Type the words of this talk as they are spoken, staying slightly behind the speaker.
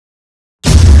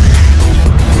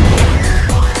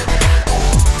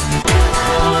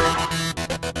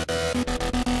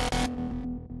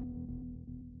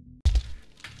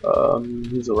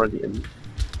he's already in.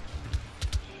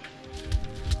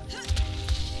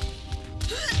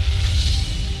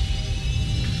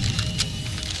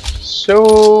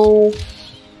 So,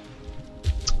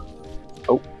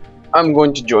 I'm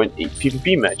going to join a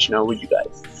PvP match now with you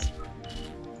guys.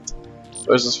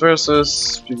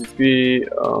 Versus PvP.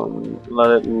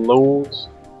 Let it load.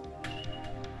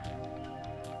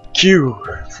 Q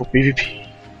for PvP.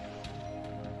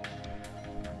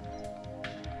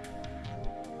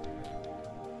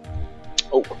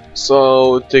 Oh,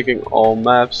 so taking all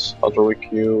maps, auto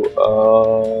queue.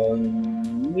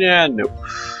 Yeah, no.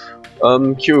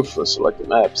 Queue for selected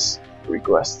maps.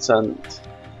 Request sent.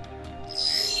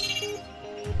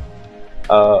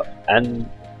 And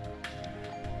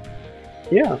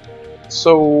yeah.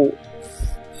 So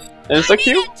insta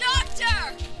queue.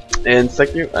 Insta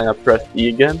queue, and I press E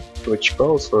again, which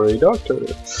calls for a doctor.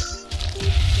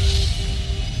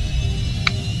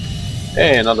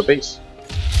 Hey, another base.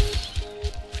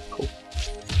 Cool.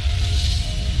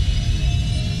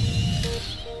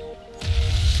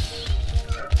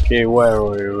 Okay, where are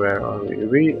we? Where are we?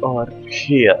 We are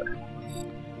here.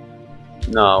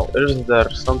 Now, is there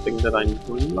something that I need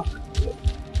to unlock?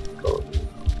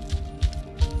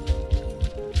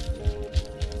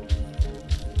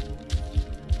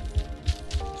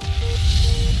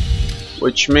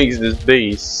 Which makes this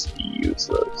base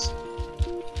useless.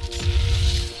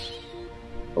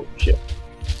 Oh shit.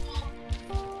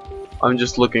 I'm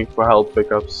just looking for health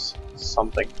pickups.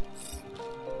 Something.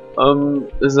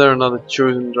 Is there another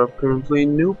chosen drop currently?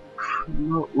 Nope.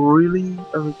 Not really.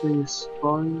 Everything is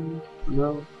fine.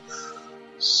 No.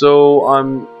 So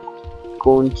I'm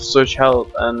going to search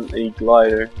health and a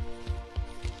glider.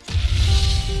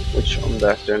 Which on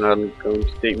that they're not going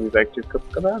to take me back to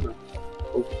Cabana.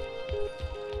 Oh.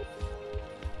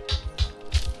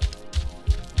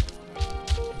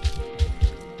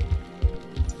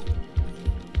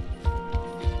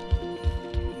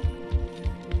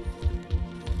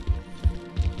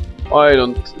 I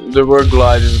don't. There were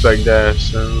gliders back there,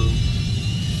 so.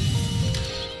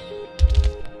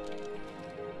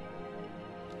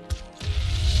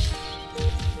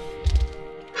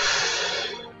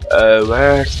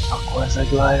 Where the fuck was that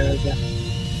glider again?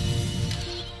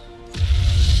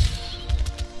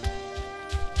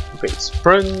 Okay,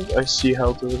 sprint. I see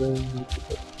health over there.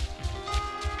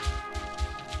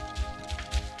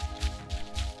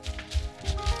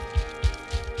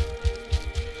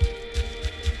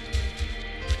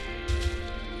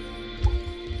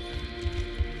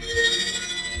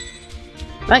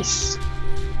 Nice!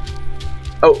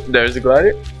 Oh, there's a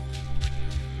glider.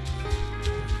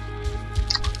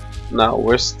 Now,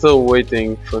 we're still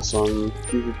waiting for some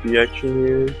PvP action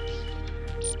here.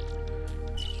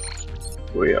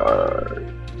 We are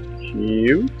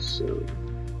cute, so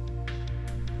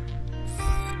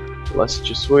let's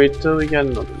just wait till we get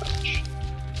another match.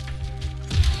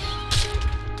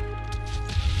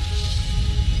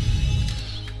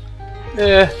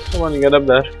 Yeah, I want to get up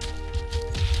there.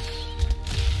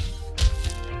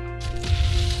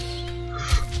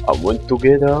 I want to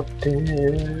get up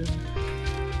there.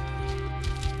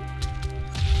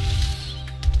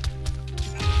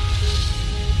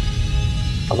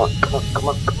 Come on, come on, come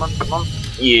on, come on, come on.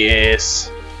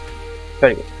 Yes.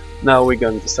 Very good. Now we're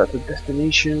going to set the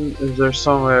destination. Is there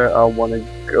somewhere I want to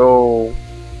go?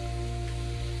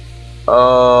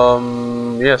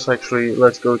 Yes, actually,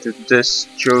 let's go to this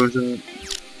chosen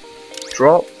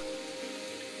drop.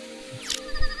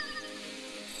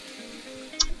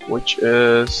 Which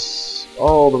is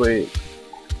all the way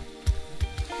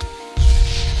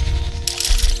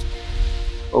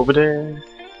over there.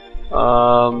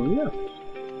 Yeah.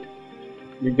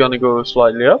 You're gonna go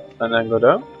slightly up and then go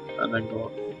down and then go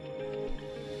up.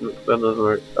 No, that doesn't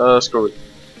work. Screw it.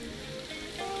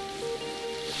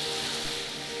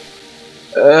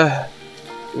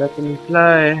 Let me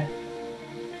fly.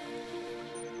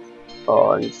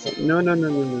 Oh, I need some. No, no, no,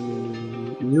 no, no, no,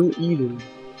 no. New Eden.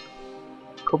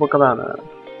 Copacabana.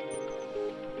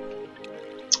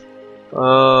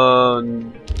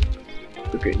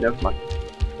 Okay, never mind.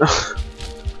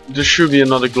 There should be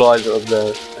another glider up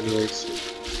there, anyways.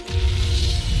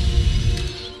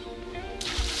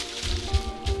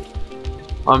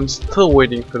 I'm still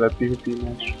waiting for that PvP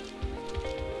match.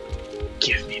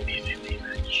 Give me a PvP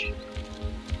match.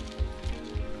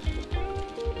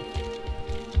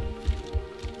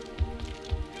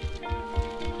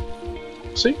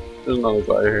 See? There's another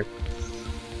glider here.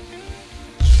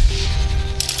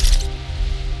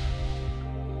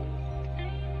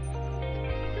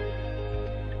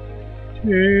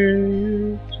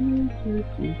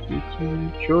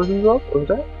 Chosen drop over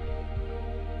there?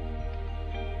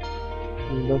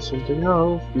 And that's something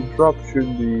else. The drop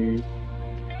should be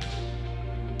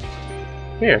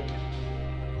here.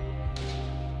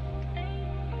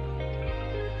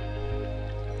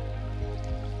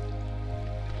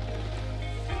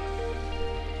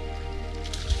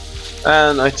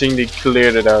 And I think they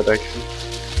cleared it out actually.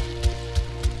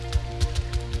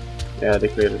 Yeah, they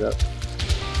cleared it out.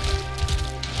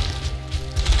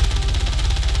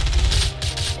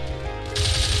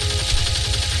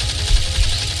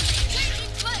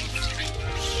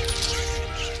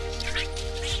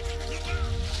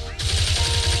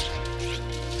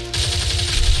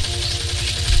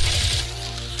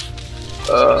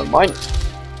 Mine.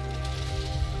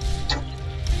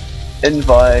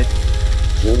 Invite,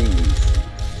 please.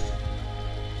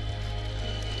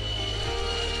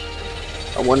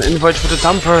 I want to invite for the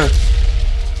dumper.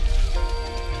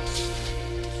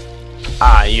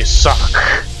 Ah, you suck.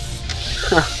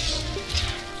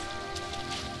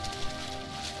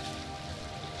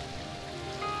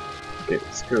 Okay,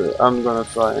 screw it. I'm gonna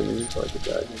try and invite the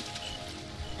guy again.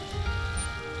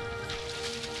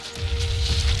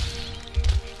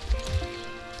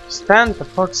 Stand the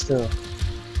fuck still.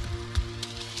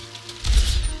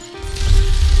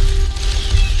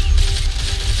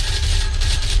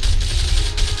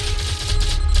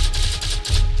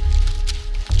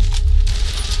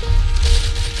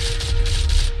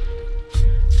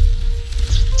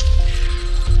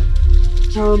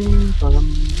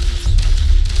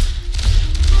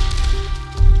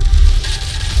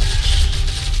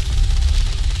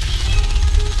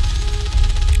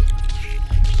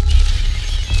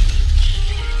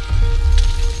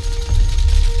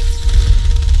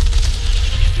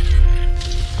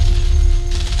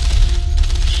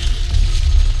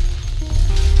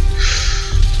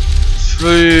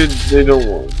 They don't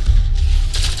want.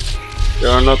 They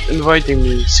are not inviting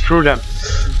me. Screw them.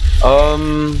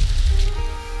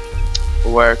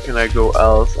 Where can I go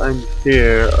else? I'm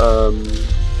here.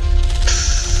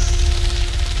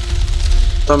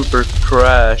 Thumper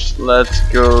crashed. Let's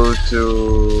go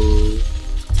to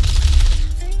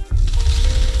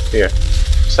here.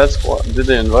 Set squad. Did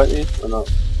they invite me or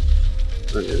not?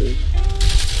 No, they didn't.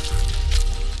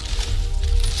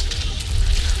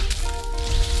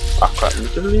 Ah crap,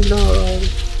 literally no.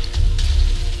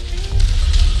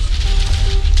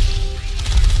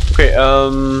 Okay,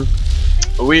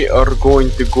 we are going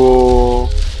to go.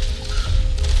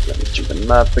 Let me check the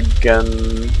map again.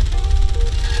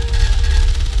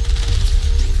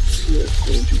 We are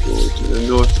going to go to the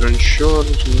northern shore,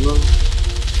 no.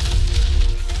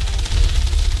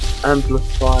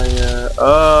 Amplifier,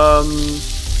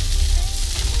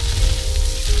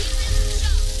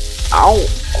 ow!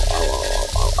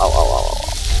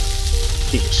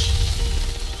 Peach.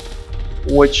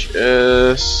 Which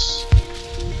is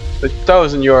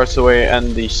 1,000 yards away,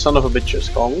 and the son of a bitch is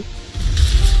calling.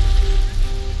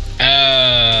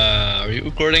 Are you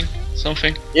recording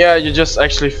something? Yeah, you just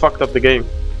actually fucked up the game.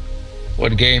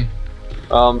 What game?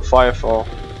 Firefall.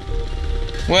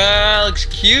 Well,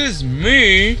 excuse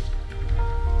me.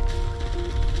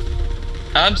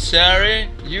 I'm sorry.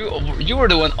 You were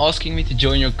the one asking me to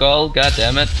join your call. God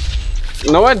damn it.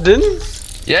 No, I didn't.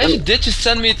 Yeah, you did. Just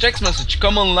send me a text message.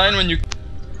 Come online when you.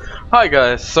 Hi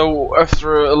guys. So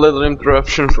after a little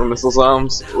interruption from Mrs.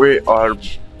 Arms, we are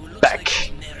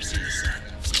back.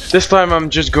 This time I'm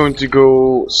just going to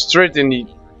go straight in the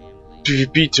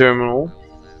PvP terminal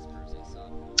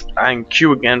and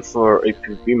queue again for a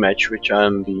PvP match, which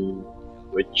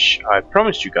I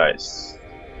promised you guys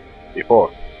before.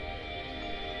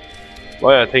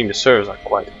 Well, I think the servers are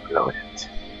quite loaded.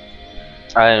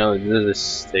 I know this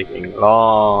is taking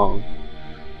long,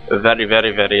 very,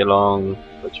 very, very long,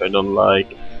 which I don't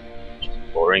like. It's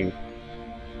just boring.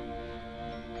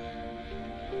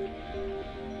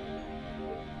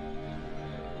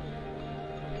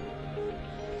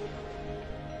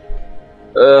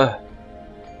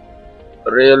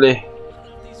 Really?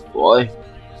 Why?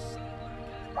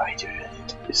 Why do you need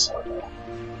to be so low?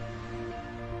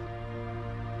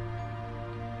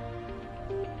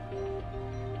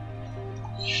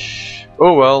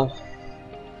 Oh well.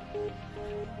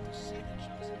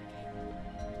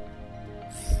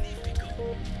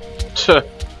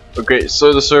 Okay,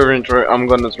 so the server intro, I'm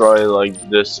gonna try like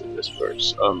this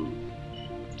first.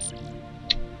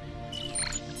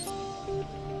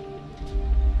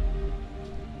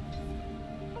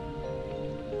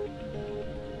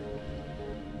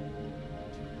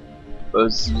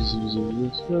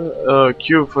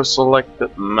 Queue for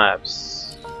selected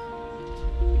maps.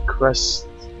 Request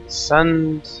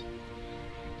send.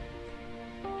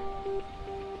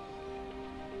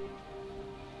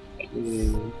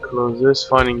 Okay, close this.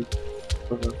 Finding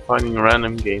Finding a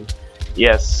random game.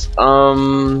 Yes.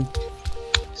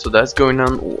 So that's going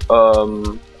on.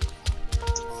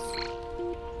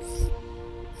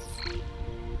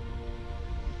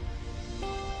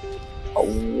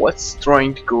 What's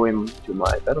trying to go into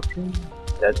my battlefield?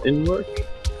 That didn't work.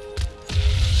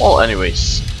 Well,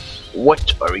 anyways,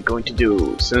 what are we going to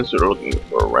do since we're looking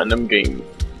for a random game?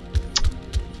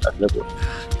 I've never.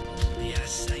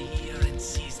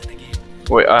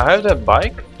 Wait, I have that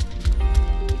bike?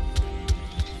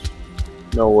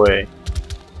 No way.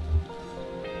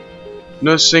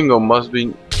 No single must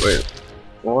be. Wait,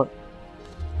 what?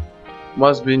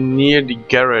 Must be near the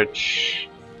garage.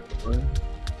 What?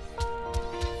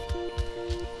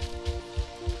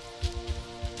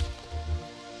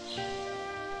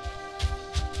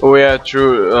 Oh yeah,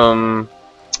 true.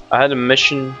 I had a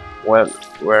mission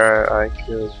where I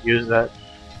could use that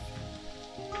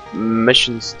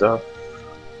mission stuff.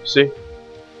 See?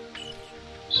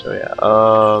 So yeah.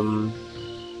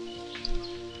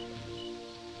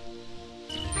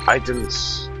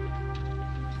 Items.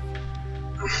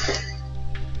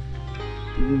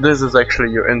 This is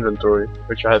actually your inventory,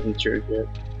 which I haven't checked yet.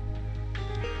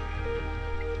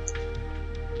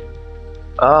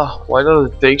 Ah, why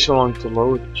does it take so long to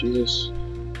load? Jesus.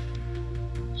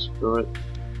 Screw it.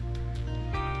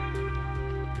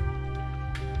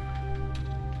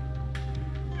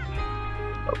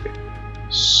 Okay.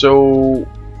 So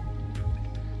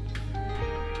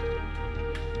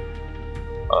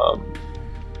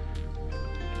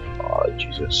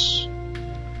Jesus.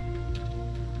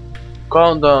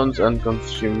 Countdowns and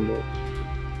consumables.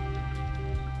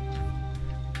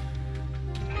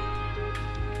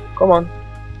 Come on.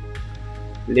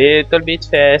 Little bit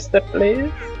faster,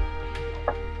 please.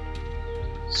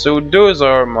 So those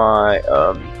are my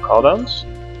cooldowns.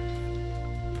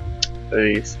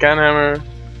 A scan hammer,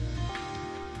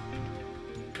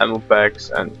 ammo packs,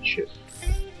 and shit.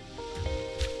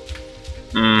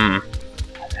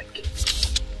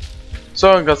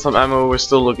 So I got some ammo. We're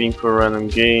still looking for a random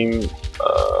game.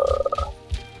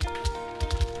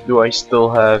 Do I still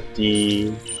have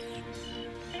the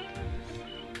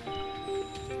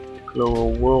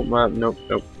global world map? Nope,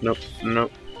 nope, nope,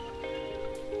 nope.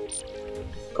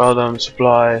 Goddamn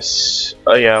supplies.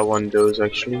 Oh yeah, I want those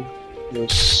actually.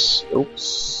 Those,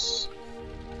 oops.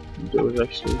 Those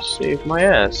actually saved my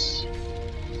ass.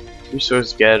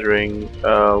 Resource gathering.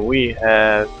 We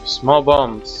have small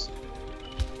bombs.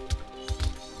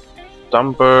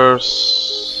 Dumpers.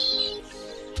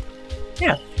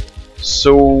 Yeah.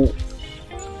 So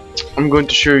I'm going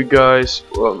to show you guys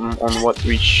on what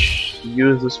we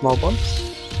use the small bombs.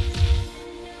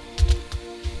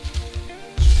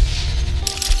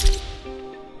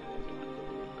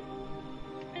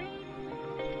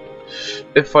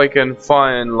 If I can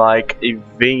find like a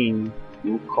vein,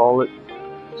 we'll call it.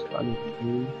 It's kind of a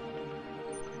vein.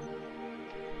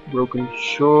 Broken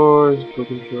shores,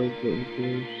 broken shores, broken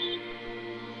shores.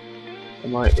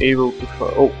 Am I able to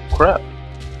find? Oh crap!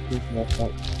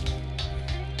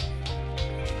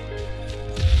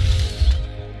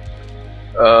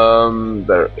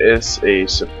 There is a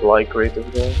supply crate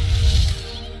over there,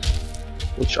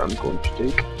 which I'm going to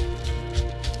take.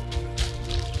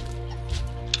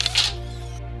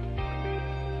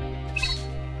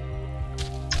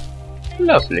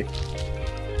 Lovely.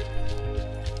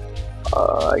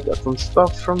 I got some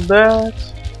stuff from that.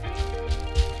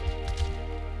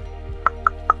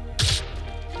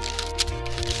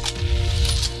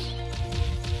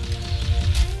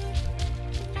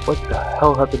 What the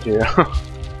hell happened here?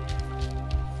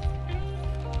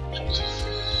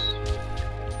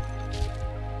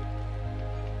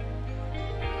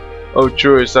 Oh,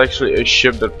 true. It's actually a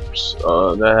ship that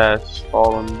has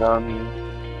fallen down here.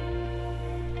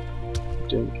 I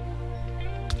think.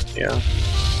 Yeah.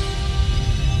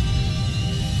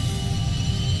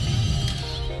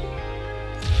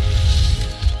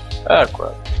 Ah,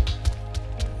 crap.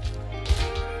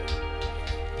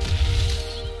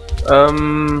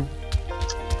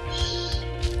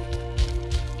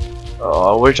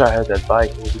 Oh, I wish I had that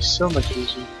bike. It would be so much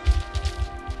easier.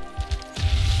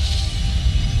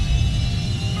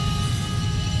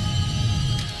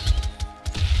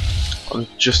 I'm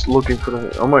just looking for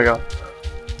the. Oh my god.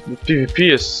 The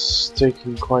PvP is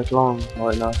taking quite long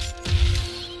right now.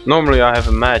 Normally I have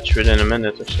a match within a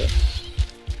minute or so.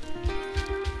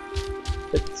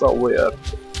 It's so weird.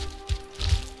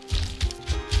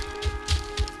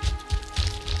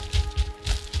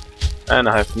 And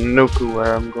I have no clue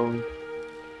where I'm going.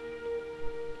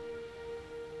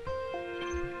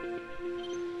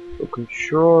 Broken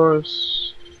shores.